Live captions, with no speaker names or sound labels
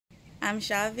I'm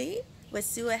Shavi with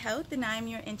SUUA Health, and I'm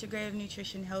your Integrative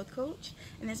Nutrition Health Coach.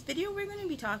 In this video, we're going to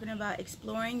be talking about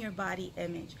exploring your body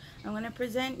image. I'm going to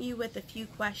present you with a few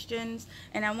questions,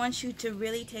 and I want you to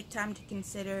really take time to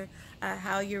consider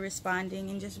how you're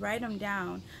responding and just write them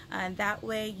down. That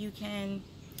way you can,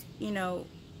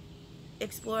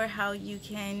 explore how you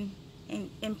can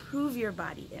improve your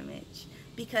body image,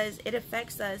 because it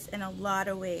affects us in a lot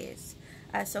of ways.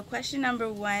 So question number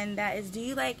one, that is, do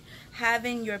you like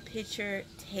having your picture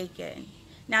taken?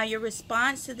 Now, your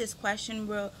response to this question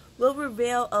will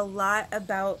reveal a lot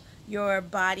about your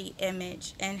body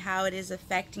image and how it is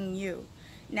affecting you.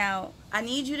 Now, I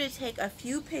need you to take a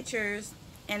few pictures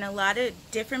in a lot of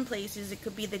different places. It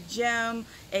could be the gym,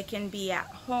 it can be at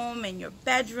home, in your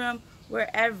bedroom,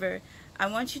 wherever. I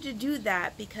want you to do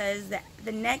that because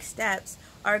the next steps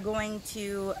are going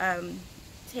to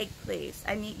take place.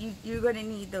 You're going to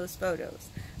need those photos.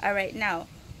 All right, now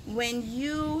when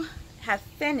you have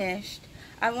finished,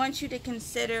 I want you to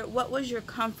consider what was your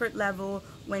comfort level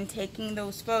when taking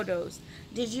those photos.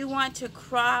 Did you want to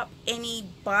crop any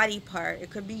body part? It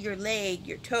could be your leg,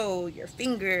 your toe, your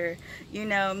finger,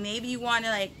 maybe you want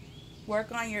to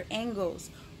work on your angles.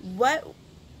 What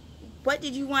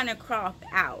did you want to crop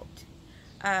out?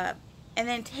 And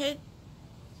then take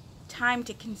time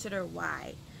to consider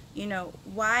why.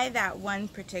 Why that one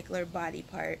particular body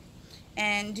part?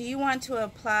 And do you want to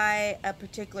apply a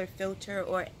particular filter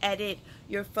or edit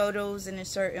your photos in a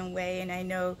certain way? And I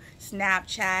know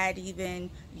Snapchat, even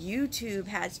YouTube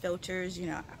has filters.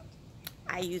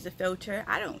 I use a filter.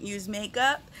 I don't use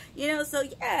makeup, so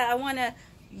yeah, I want to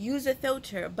use a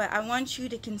filter, but I want you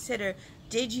to consider,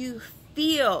 did you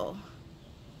feel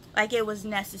like it was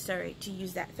necessary to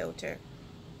use that filter?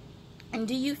 And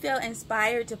do you feel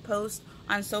inspired to post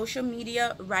on social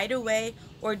media right away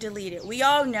or delete it? We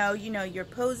all know, you're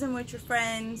posing with your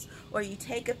friends, or you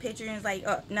take a picture and it's like,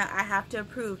 oh, no, I have to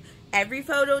approve every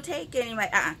photo taken. You're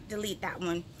like, delete that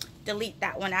one. Delete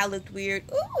that one. I looked weird.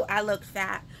 Ooh, I looked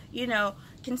fat.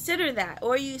 Consider that.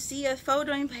 Or you see a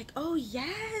photo and you're like, oh,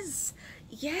 yes,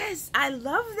 I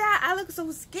love that. I look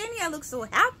so skinny. I look so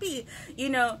happy.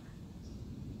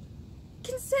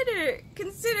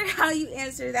 Consider how you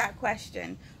answer that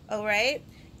question, all right?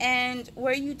 And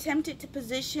were you tempted to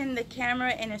position the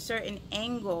camera in a certain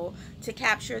angle to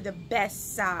capture the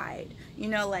best side?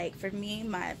 Like for me,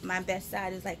 my best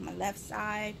side is like my left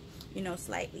side,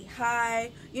 slightly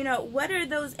high. What are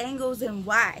those angles and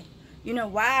why?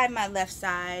 Why my left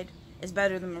side is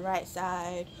better than my right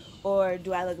side? Or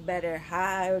do I look better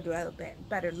high, or do I look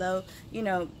better low?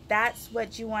 That's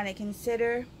what you want to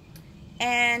consider.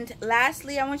 And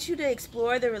lastly, I want you to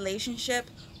explore the relationship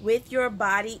with your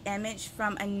body image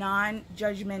from a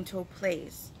non-judgmental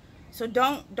place. So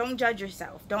don't judge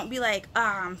yourself. Don't be like,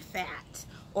 I'm fat,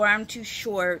 or I'm too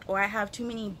short, or I have too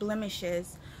many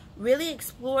blemishes. Really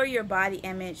explore your body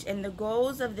image, and the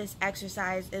goals of this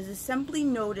exercise is to simply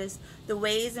notice the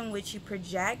ways in which you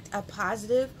project a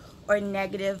positive or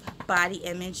negative body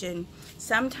image. And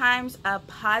sometimes a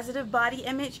positive body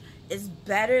image is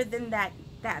better than that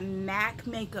MAC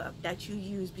makeup that you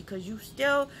use, because you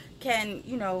still can,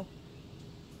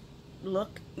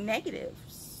 look negative,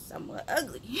 somewhat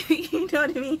ugly. You know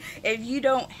what I mean? If you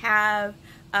don't have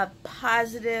a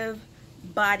positive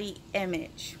body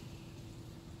image.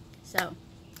 So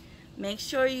make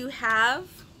sure you have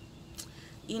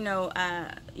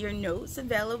your notes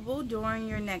available during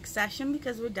your next session,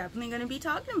 because we're definitely going to be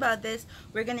talking about this.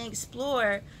 We're going to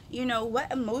explore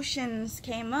what emotions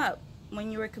came up when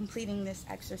you were completing this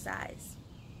exercise.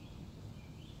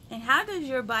 And how does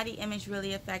your body image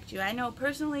really affect you? I know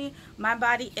personally, my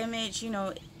body image,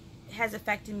 has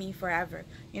affected me forever.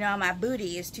 My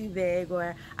booty is too big,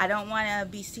 or I don't want to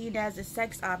be seen as a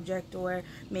sex object, or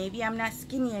maybe I'm not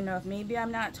skinny enough, maybe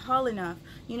I'm not tall enough.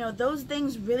 Those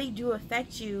things really do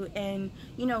affect you. And,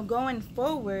 going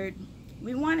forward,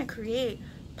 we want to create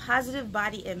positive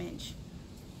body image.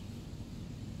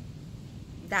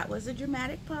 That was a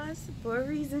dramatic pause for a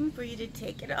reason, for you to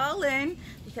take it all in,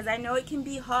 because I know it can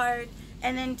be hard.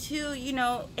 And then two,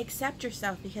 accept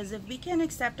yourself, because if we can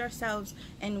accept ourselves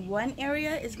in one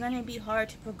area, it's going to be hard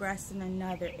to progress in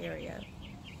another area.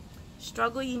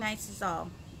 Struggle unites us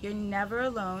all. You're never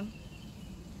alone.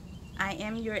 I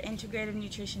am your Integrative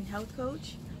Nutrition Health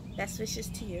Coach. Best wishes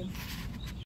to you.